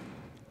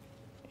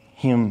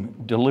 him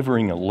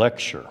delivering a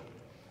lecture.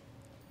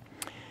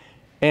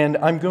 And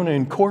I'm going to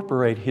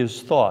incorporate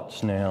his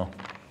thoughts now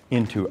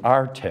into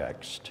our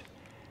text.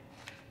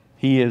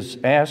 He is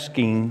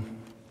asking,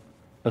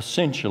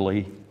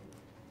 essentially,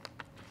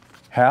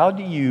 how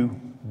do you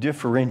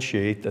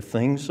differentiate the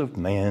things of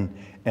man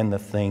and the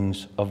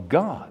things of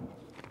God?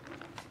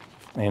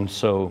 And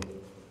so,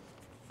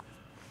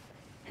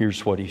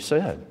 here's what he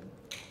said.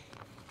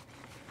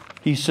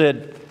 He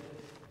said,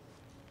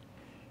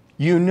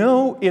 you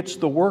know it's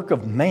the work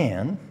of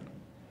man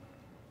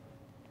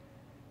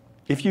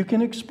if you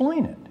can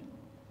explain it.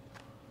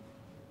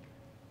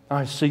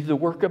 I see the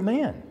work of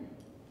man.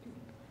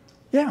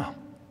 Yeah,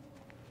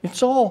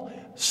 it's all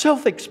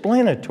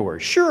self-explanatory.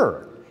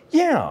 Sure,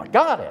 yeah,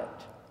 got it,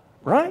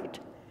 right?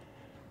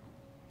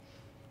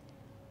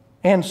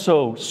 And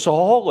so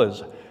Saul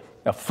is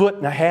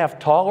 1.5 feet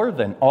taller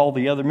than all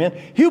the other men.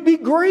 He'll be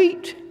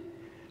great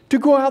to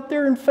go out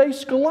there and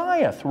face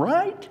Goliath,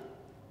 right?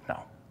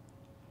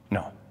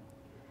 No,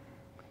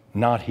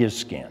 not his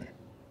skin.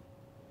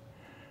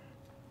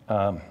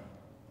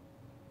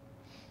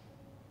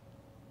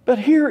 But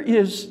here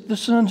is the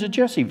sons of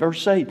Jesse,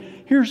 verse 8.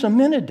 Here's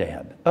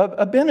Abinadab.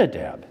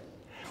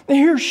 And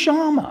here's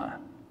Shammah.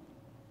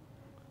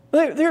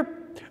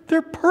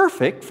 They're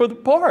perfect for the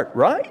part,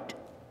 right?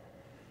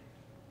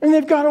 And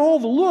they've got all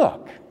the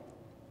look.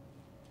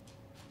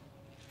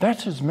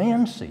 That's as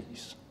man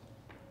sees.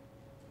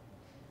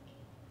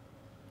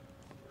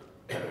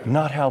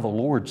 Not how the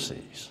Lord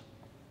sees.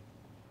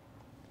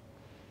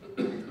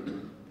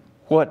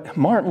 What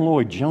Martin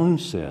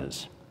Lloyd-Jones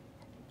says,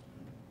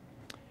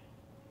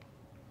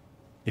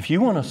 if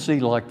you want to see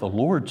like the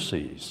Lord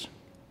sees,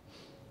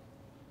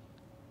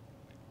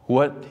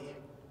 what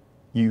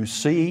you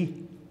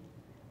see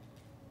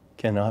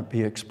cannot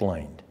be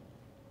explained.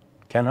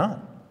 Cannot.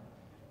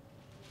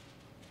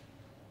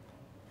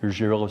 Here's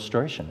your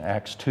illustration,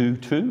 Acts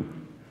 2:2.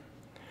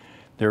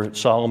 They're at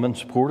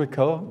Solomon's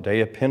portico, day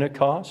of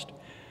Pentecost.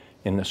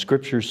 And the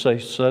scriptures say,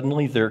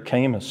 suddenly there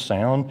came a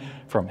sound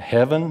from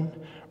heaven,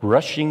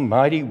 rushing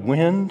mighty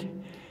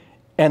wind,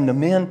 and the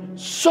men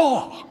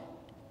saw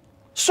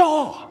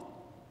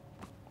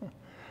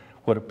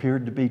what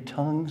appeared to be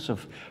tongues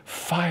of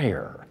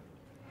fire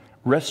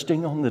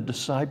resting on the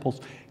disciples'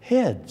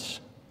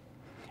 heads.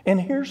 And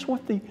here's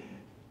what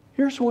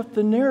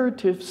the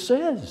narrative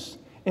says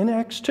in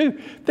Acts 2,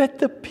 that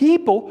the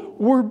people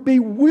were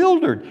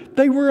bewildered.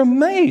 They were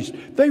amazed.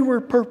 They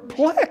were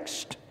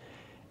perplexed.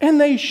 And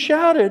they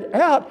shouted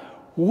out,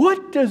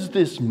 "What does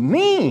this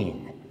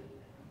mean?"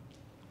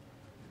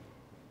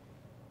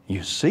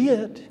 You see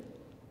it.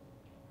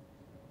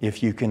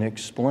 If you can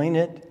explain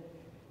it,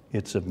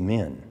 it's of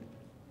men.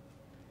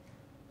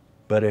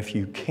 But if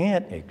you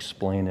can't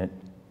explain it,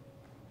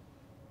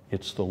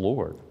 it's the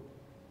Lord.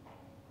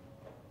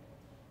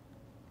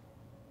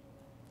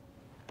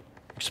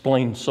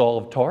 Explain Saul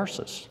of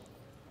Tarsus.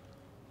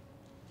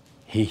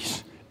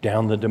 He's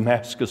down the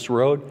Damascus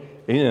road.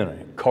 He's going to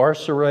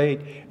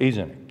incarcerate. He's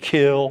going to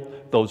kill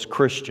those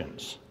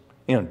Christians.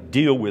 He's going to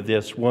deal with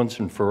this once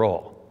and for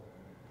all.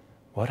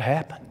 What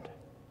happened?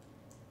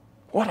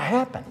 What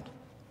happened?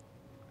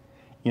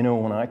 You know,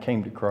 when I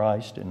came to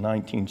Christ in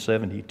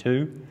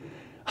 1972,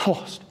 I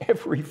lost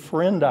every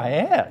friend I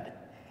had.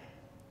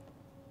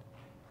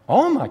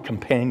 All my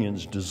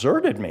companions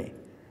deserted me.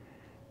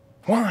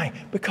 Why?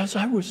 Because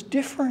I was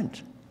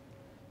different.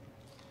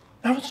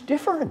 I was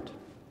different.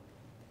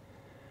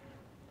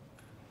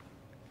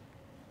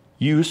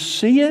 You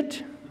see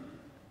it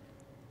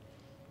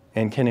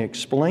and can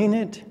explain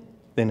it,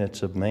 then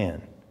it's of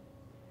man.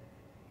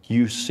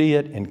 You see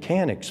it and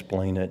can't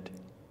explain it,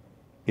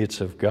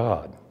 it's of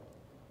God.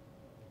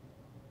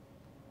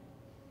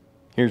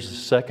 Here's the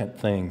second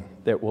thing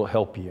that will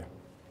help you.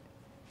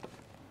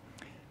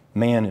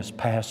 Man is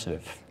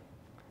passive,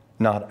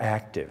 not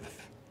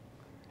active.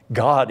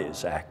 God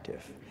is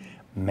active.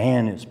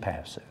 Man is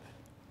passive.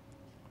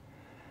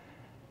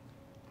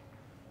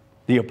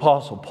 The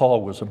Apostle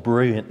Paul was a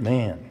brilliant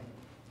man.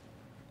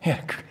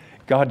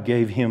 God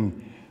gave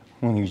him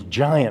one of these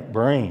giant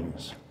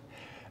brains.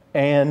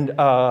 And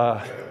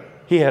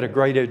he had a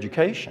great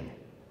education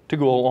to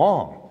go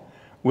along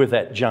with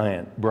that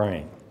giant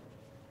brain.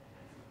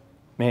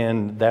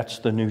 And that's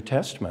the New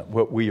Testament,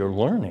 what we are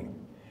learning.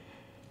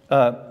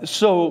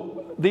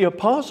 So the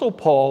Apostle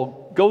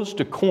Paul goes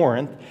to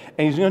Corinth,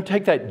 and he's going to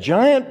take that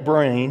giant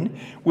brain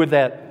with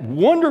that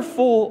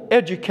wonderful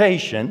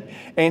education,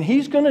 and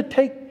he's going to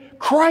take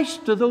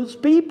Christ to those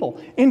people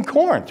in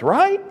Corinth,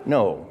 right?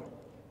 No.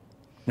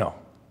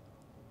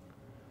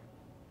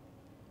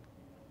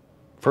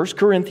 1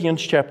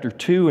 Corinthians chapter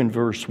 2 and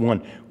verse 1,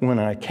 when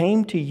I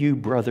came to you,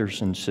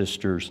 brothers and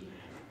sisters,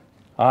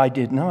 I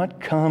did not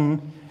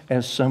come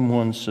as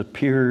someone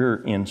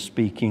superior in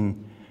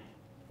speaking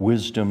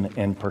wisdom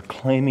and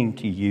proclaiming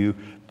to you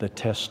the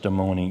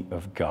testimony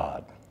of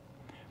God.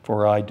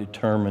 For I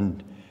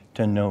determined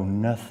to know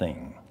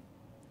nothing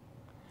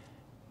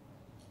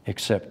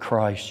except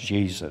Christ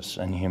Jesus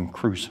and Him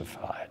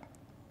crucified.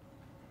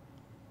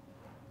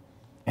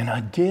 And I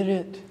did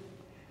it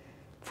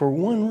for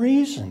one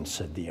reason,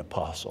 said the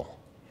apostle,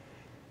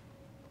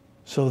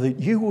 so that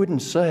you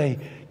wouldn't say,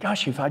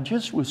 gosh, if I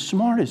just was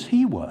smart as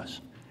he was,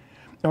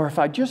 or if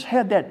I just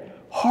had that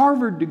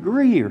Harvard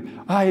degree, or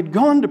I had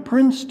gone to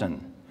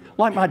Princeton,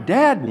 like my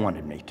dad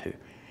wanted me to.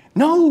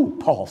 No,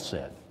 Paul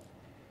said,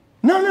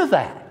 none of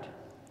that.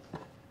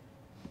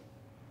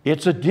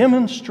 It's a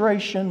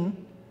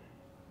demonstration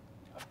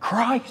of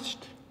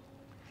Christ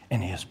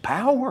and His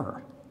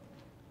power.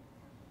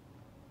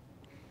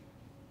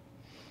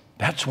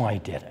 That's why he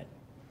did it.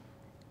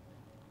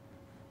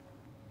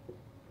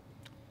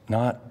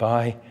 Not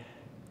by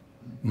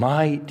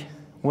might.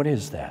 What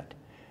is that?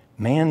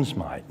 Man's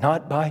might.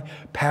 Not by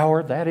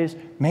power. That is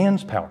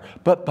man's power.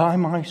 But by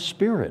my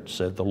Spirit,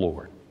 said the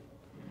Lord.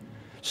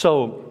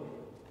 So,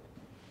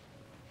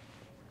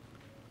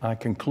 I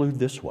conclude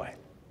this way.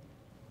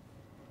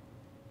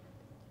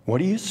 What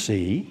do you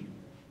see?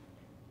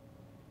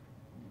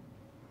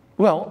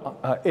 Well,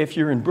 if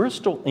you're in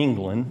Bristol,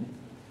 England,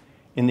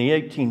 in the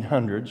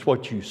 1800s,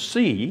 what you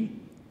see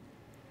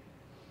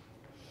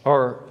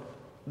are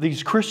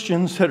these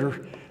Christians that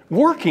are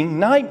working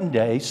night and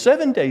day,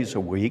 7 days a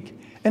week,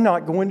 and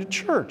not going to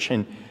church.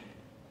 And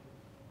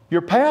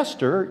your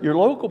pastor, your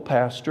local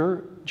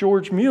pastor,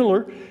 George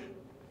Mueller,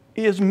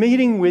 is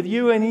meeting with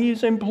you and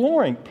he's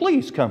imploring,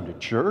 please come to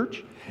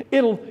church.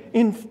 It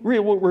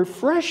will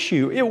refresh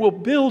you. It will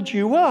build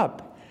you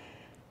up.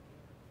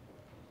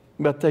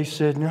 But they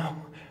said, no,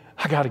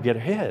 I got to get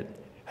ahead.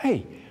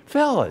 Hey,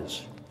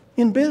 fellas,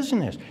 in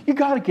business, you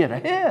got to get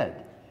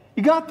ahead.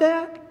 You got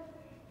that?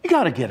 You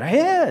got to get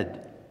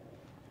ahead.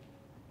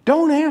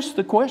 Don't ask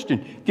the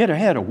question, get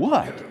ahead of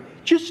what?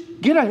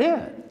 Just get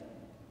ahead.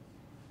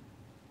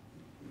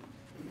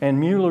 And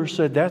Mueller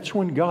said, that's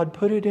when God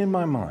put it in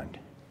my mind.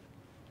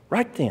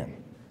 Right then.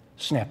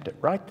 Snapped it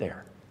right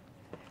there.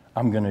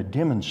 I'm going to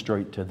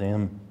demonstrate to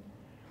them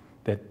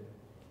that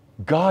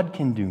God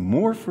can do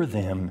more for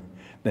them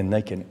than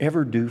they can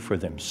ever do for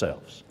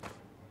themselves.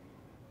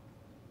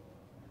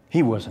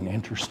 He wasn't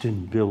interested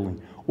in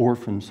building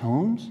orphans'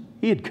 homes.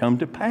 He had come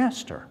to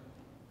pastor.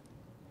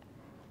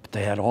 But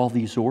they had all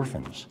these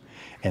orphans,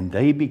 and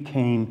they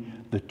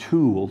became the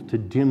tool to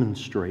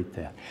demonstrate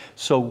that.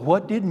 So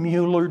what did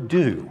Mueller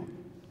do?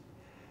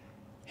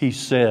 He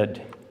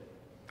said,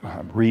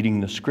 I'm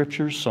reading the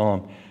scriptures,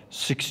 Psalm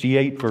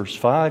 68, verse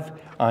 5,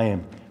 I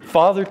am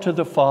father to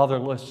the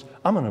fatherless.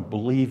 I'm going to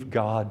believe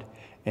God,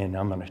 and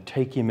I'm going to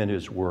take Him at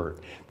His word.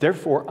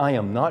 Therefore, I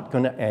am not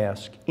going to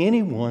ask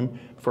anyone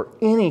for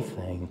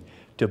anything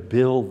to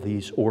build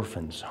these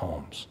orphans'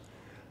 homes.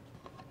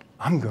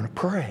 I'm going to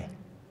pray.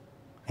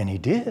 And he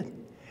did.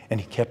 And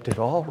he kept it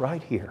all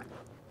right here.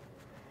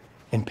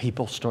 And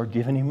people started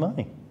giving him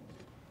money.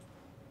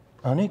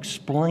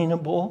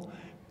 Unexplainable.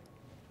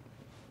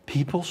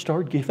 People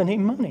started giving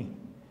him money.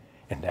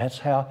 And that's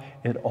how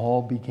it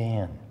all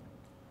began.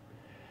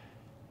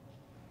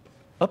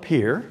 Up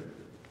here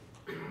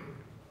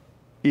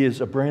is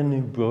a brand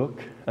new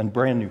book, a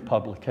brand new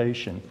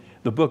publication.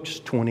 The book's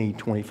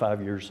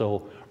 25 years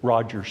old.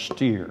 Roger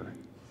Steer,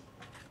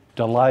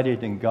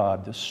 Delighted in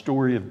God, the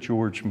story of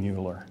George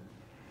Mueller.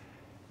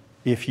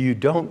 If you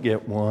don't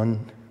get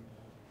one,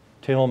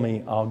 tell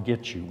me, I'll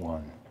get you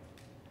one.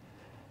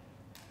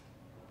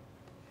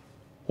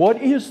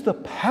 What is the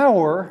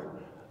power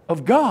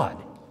of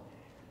God?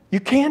 You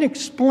can't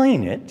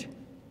explain it.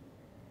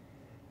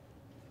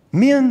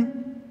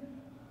 Men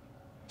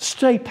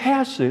stay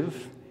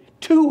passive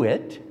to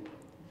it,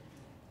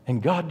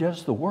 and God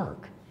does the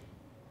work.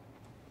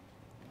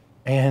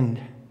 And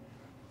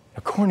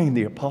according to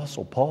the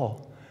Apostle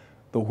Paul,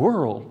 the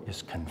world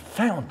is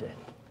confounded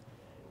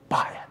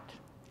by it.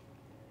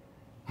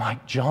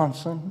 Mike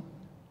Johnson,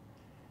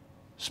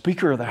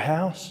 Speaker of the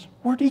House,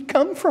 where'd he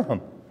come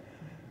from?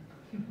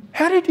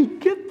 How did he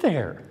get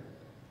there?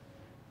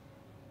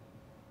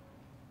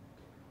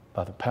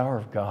 By the power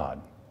of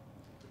God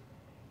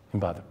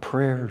and by the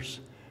prayers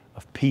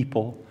of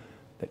people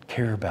that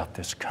care about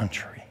this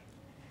country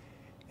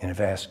and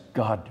have asked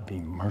God to be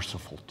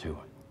merciful to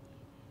it.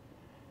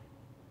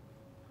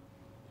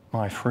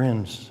 My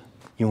friends,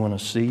 you want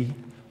to see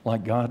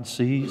like God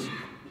sees?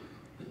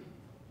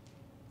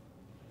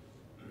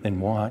 Then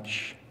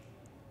watch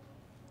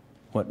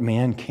what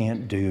man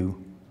can't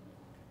do.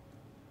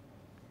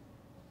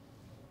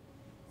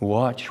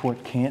 Watch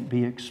what can't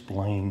be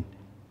explained,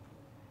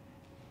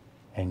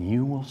 and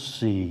you will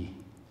see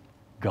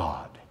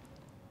God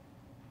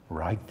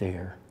right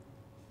there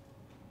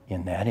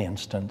in that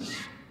instance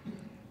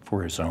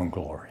for His own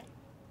glory.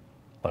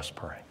 Let's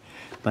pray.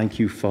 Thank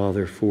you,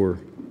 Father, for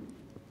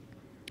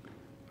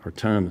our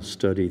time of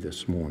study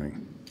this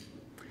morning.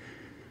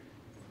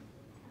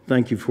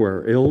 Thank you for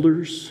our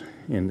elders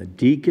and the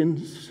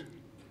deacons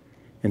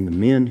and the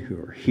men who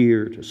are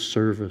here to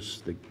serve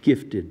us, the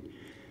gifted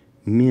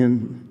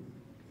men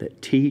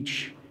that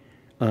teach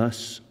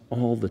us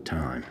all the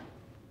time,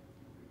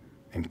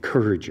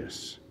 encourage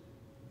us.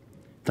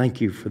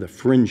 Thank you for the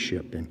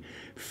friendship and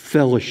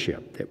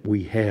fellowship that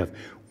we have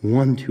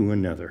one to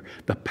another,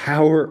 the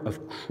power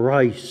of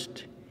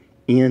Christ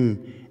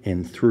in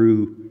and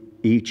through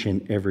each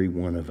and every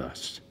one of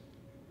us.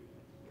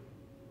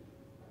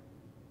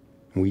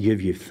 And we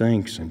give you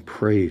thanks and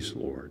praise,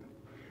 Lord,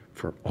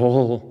 for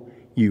all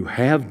you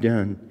have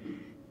done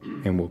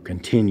and will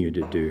continue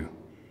to do.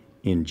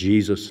 In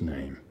Jesus'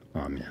 name,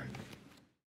 amen.